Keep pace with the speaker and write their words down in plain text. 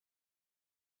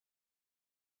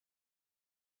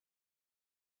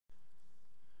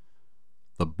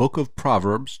The book of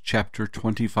Proverbs, chapter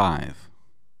 25.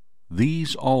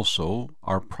 These also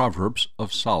are Proverbs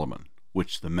of Solomon,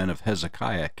 which the men of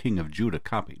Hezekiah king of Judah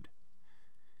copied.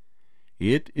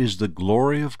 It is the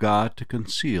glory of God to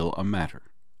conceal a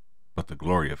matter, but the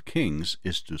glory of kings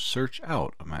is to search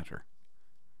out a matter.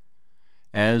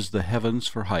 As the heavens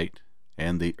for height,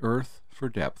 and the earth for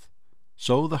depth,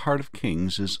 so the heart of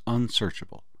kings is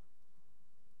unsearchable.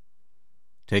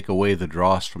 Take away the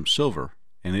dross from silver,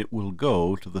 and it will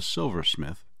go to the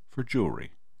silversmith for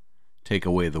jewelry. Take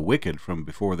away the wicked from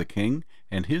before the king,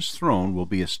 and his throne will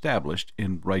be established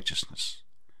in righteousness.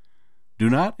 Do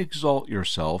not exalt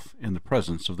yourself in the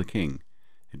presence of the king,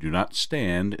 and do not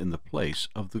stand in the place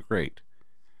of the great.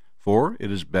 For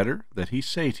it is better that he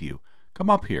say to you, Come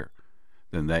up here,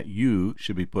 than that you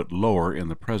should be put lower in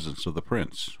the presence of the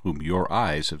prince, whom your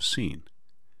eyes have seen.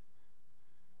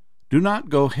 Do not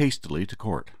go hastily to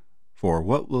court, for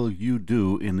what will you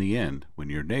do in the end when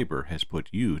your neighbor has put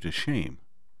you to shame?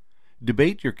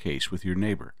 Debate your case with your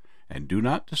neighbor, and do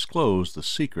not disclose the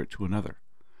secret to another,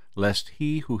 lest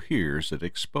he who hears it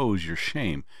expose your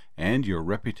shame, and your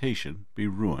reputation be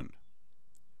ruined.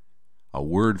 A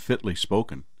word fitly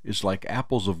spoken is like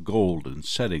apples of gold in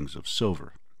settings of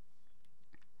silver.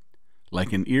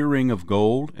 Like an earring of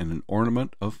gold and an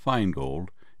ornament of fine gold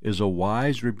is a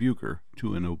wise rebuker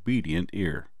to an obedient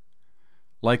ear.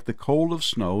 Like the cold of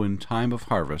snow in time of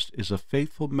harvest is a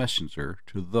faithful messenger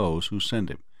to those who send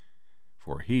him,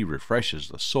 for he refreshes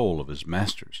the soul of his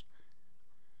masters.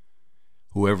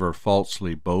 Whoever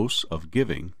falsely boasts of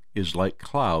giving is like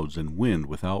clouds and wind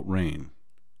without rain.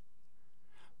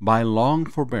 By long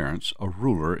forbearance a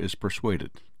ruler is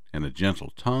persuaded, and a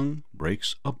gentle tongue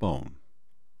breaks a bone.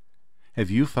 Have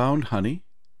you found honey?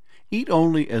 Eat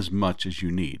only as much as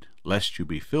you need, lest you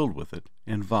be filled with it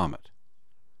and vomit.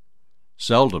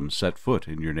 Seldom set foot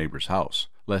in your neighbor's house,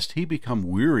 lest he become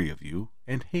weary of you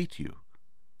and hate you.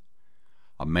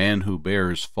 A man who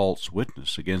bears false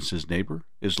witness against his neighbor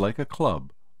is like a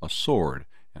club, a sword,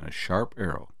 and a sharp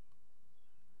arrow.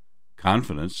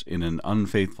 Confidence in an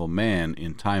unfaithful man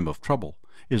in time of trouble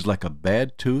is like a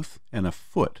bad tooth and a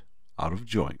foot out of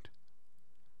joint.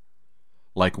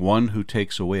 Like one who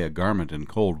takes away a garment in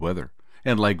cold weather,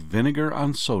 and like vinegar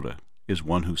on soda is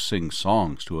one who sings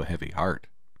songs to a heavy heart.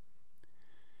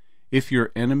 If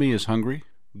your enemy is hungry,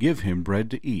 give him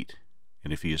bread to eat,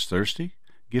 and if he is thirsty,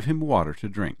 give him water to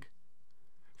drink.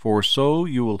 For so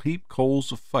you will heap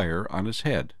coals of fire on his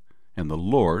head, and the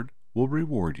Lord will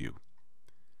reward you.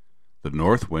 The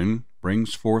north wind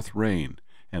brings forth rain,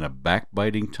 and a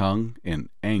backbiting tongue an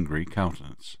angry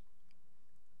countenance.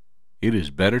 It is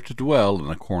better to dwell in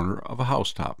a corner of a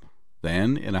housetop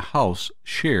than in a house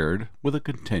shared with a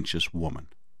contentious woman.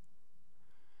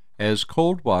 As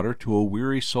cold water to a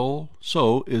weary soul,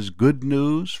 so is good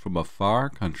news from a far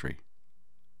country.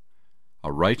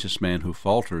 A righteous man who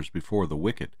falters before the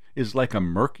wicked is like a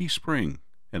murky spring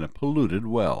and a polluted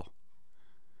well.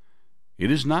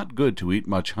 It is not good to eat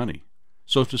much honey,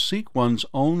 so to seek one's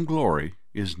own glory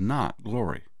is not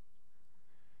glory.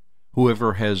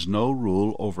 Whoever has no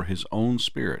rule over his own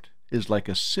spirit is like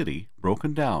a city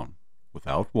broken down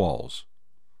without walls.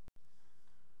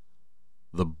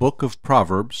 The book of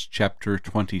Proverbs, chapter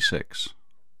 26.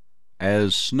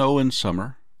 As snow in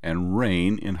summer and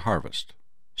rain in harvest,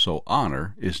 so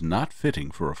honor is not fitting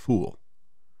for a fool.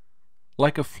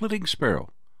 Like a flitting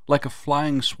sparrow, like a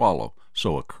flying swallow,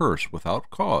 so a curse without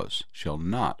cause shall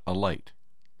not alight.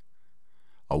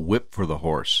 A whip for the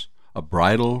horse, a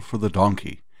bridle for the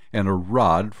donkey, and a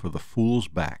rod for the fool's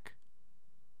back.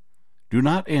 Do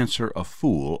not answer a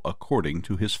fool according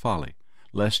to his folly,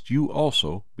 lest you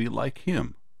also be like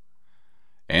him.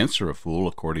 Answer a fool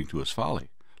according to his folly,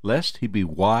 lest he be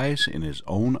wise in his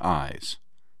own eyes.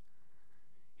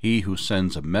 He who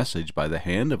sends a message by the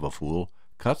hand of a fool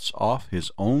cuts off his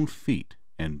own feet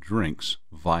and drinks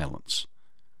violence.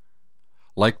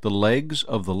 Like the legs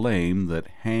of the lame that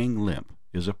hang limp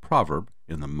is a proverb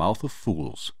in the mouth of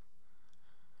fools.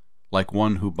 Like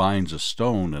one who binds a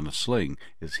stone in a sling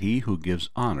is he who gives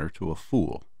honor to a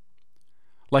fool.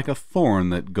 Like a thorn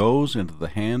that goes into the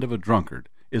hand of a drunkard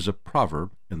is a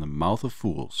proverb in the mouth of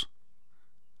fools.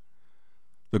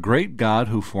 The great God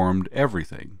who formed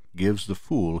everything gives the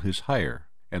fool his hire,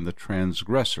 and the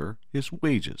transgressor his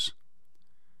wages.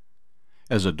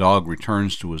 As a dog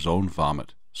returns to his own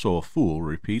vomit, so a fool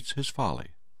repeats his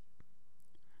folly.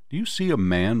 Do you see a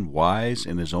man wise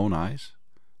in his own eyes?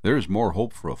 There is more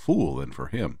hope for a fool than for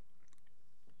him.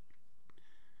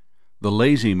 The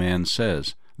lazy man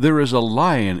says, There is a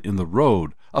lion in the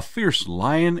road, a fierce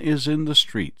lion is in the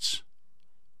streets.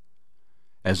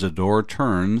 As a door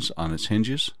turns on its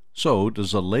hinges, so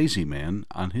does a lazy man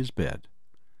on his bed.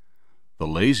 The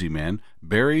lazy man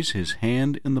buries his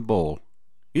hand in the bowl.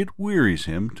 It wearies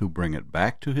him to bring it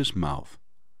back to his mouth.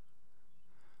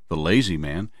 The lazy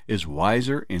man is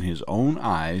wiser in his own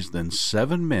eyes than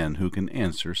 7 men who can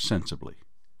answer sensibly.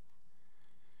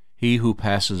 He who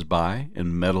passes by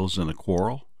and meddles in a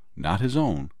quarrel, not his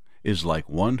own, is like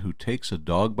one who takes a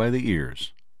dog by the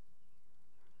ears.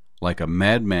 Like a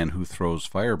madman who throws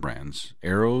firebrands,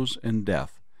 arrows, and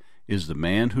death, is the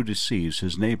man who deceives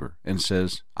his neighbor and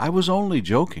says, "I was only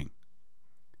joking."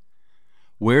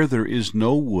 Where there is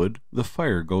no wood, the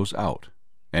fire goes out,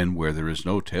 and where there is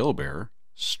no talebearer,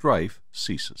 strife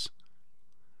ceases.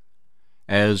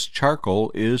 As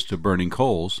charcoal is to burning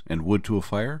coals, and wood to a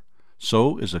fire,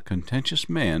 so is a contentious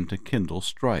man to kindle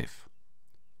strife.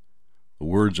 The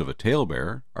words of a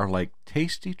talebearer are like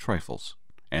tasty trifles,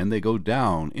 and they go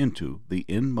down into the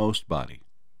inmost body.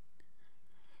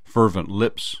 Fervent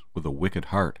lips with a wicked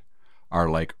heart are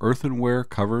like earthenware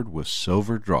covered with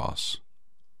silver dross.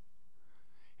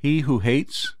 He who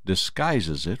hates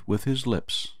disguises it with his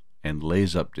lips, and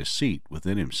lays up deceit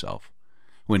within himself.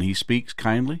 When he speaks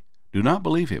kindly, do not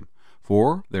believe him,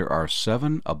 for there are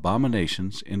 7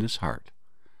 abominations in his heart.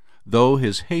 Though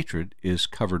his hatred is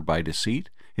covered by deceit,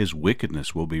 his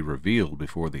wickedness will be revealed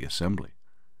before the assembly.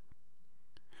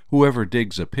 Whoever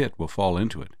digs a pit will fall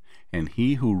into it, and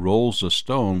he who rolls a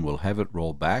stone will have it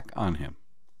roll back on him.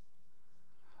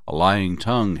 A lying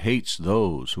tongue hates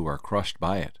those who are crushed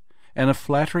by it, and a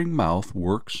flattering mouth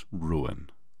works ruin.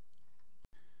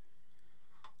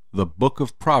 The Book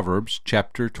of Proverbs,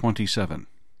 chapter 27.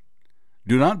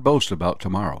 Do not boast about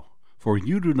tomorrow, for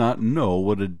you do not know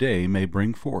what a day may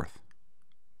bring forth.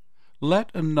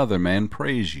 Let another man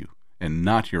praise you, and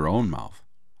not your own mouth,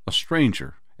 a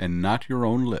stranger, and not your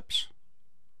own lips.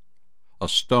 A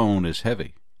stone is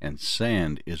heavy, and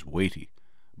sand is weighty,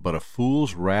 but a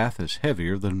fool's wrath is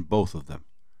heavier than both of them.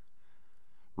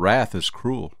 Wrath is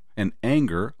cruel, and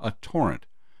anger a torrent,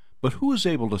 but who is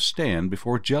able to stand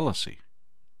before jealousy?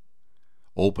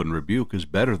 Open rebuke is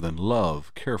better than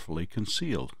love carefully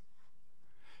concealed.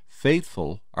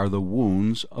 Faithful are the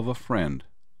wounds of a friend,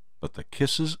 but the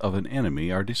kisses of an enemy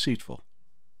are deceitful.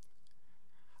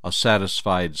 A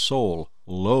satisfied soul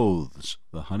loathes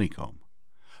the honeycomb,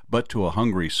 but to a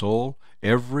hungry soul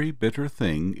every bitter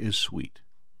thing is sweet.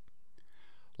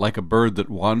 Like a bird that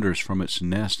wanders from its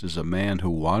nest is a man who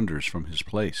wanders from his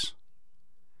place.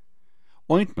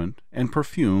 Ointment and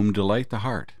perfume delight the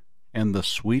heart, and the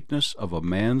sweetness of a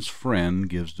man's friend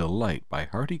gives delight by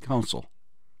hearty counsel.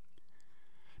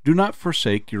 Do not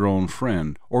forsake your own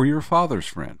friend or your father's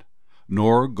friend,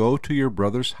 nor go to your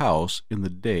brother's house in the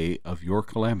day of your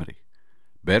calamity.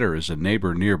 Better is a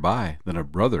neighbor nearby than a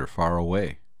brother far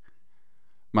away.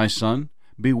 My son,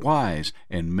 be wise,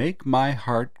 and make my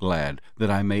heart glad, that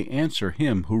I may answer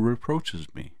him who reproaches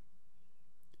me.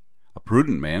 A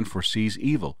prudent man foresees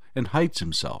evil and hides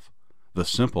himself. The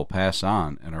simple pass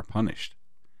on and are punished.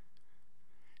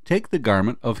 Take the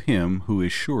garment of him who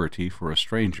is surety for a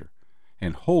stranger,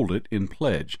 and hold it in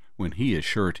pledge when he is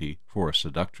surety for a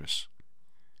seductress.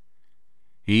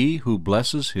 He who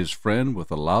blesses his friend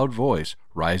with a loud voice,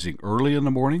 rising early in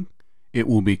the morning, it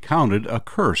will be counted a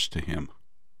curse to him.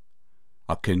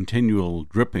 A continual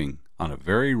dripping on a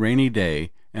very rainy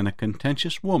day and a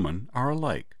contentious woman are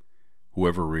alike.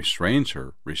 Whoever restrains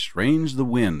her restrains the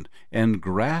wind, and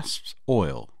grasps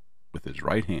oil with his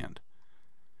right hand.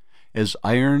 As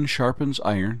iron sharpens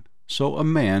iron, so a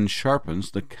man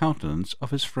sharpens the countenance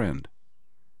of his friend.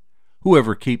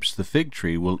 Whoever keeps the fig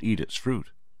tree will eat its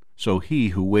fruit, so he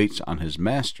who waits on his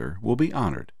master will be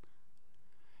honored.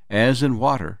 As in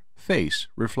water, face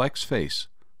reflects face,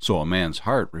 so a man's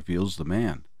heart reveals the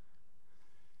man.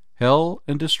 Hell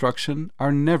and destruction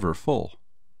are never full,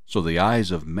 so the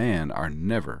eyes of man are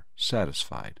never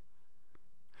satisfied.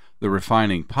 The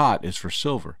refining pot is for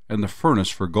silver, and the furnace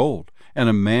for gold, and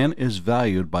a man is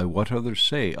valued by what others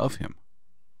say of him.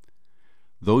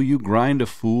 Though you grind a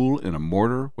fool in a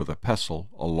mortar with a pestle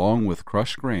along with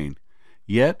crushed grain,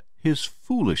 yet his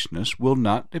foolishness will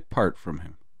not depart from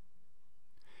him.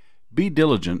 Be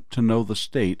diligent to know the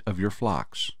state of your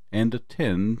flocks, and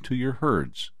attend to your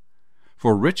herds.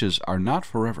 For riches are not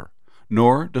forever,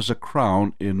 nor does a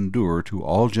crown endure to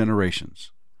all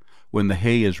generations. When the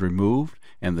hay is removed,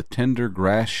 and the tender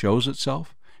grass shows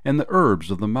itself, and the herbs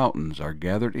of the mountains are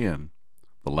gathered in,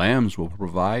 the lambs will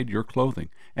provide your clothing,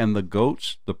 and the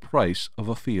goats the price of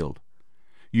a field.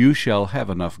 You shall have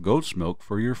enough goat's milk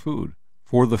for your food,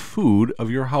 for the food of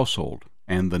your household,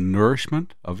 and the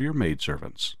nourishment of your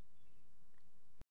maidservants.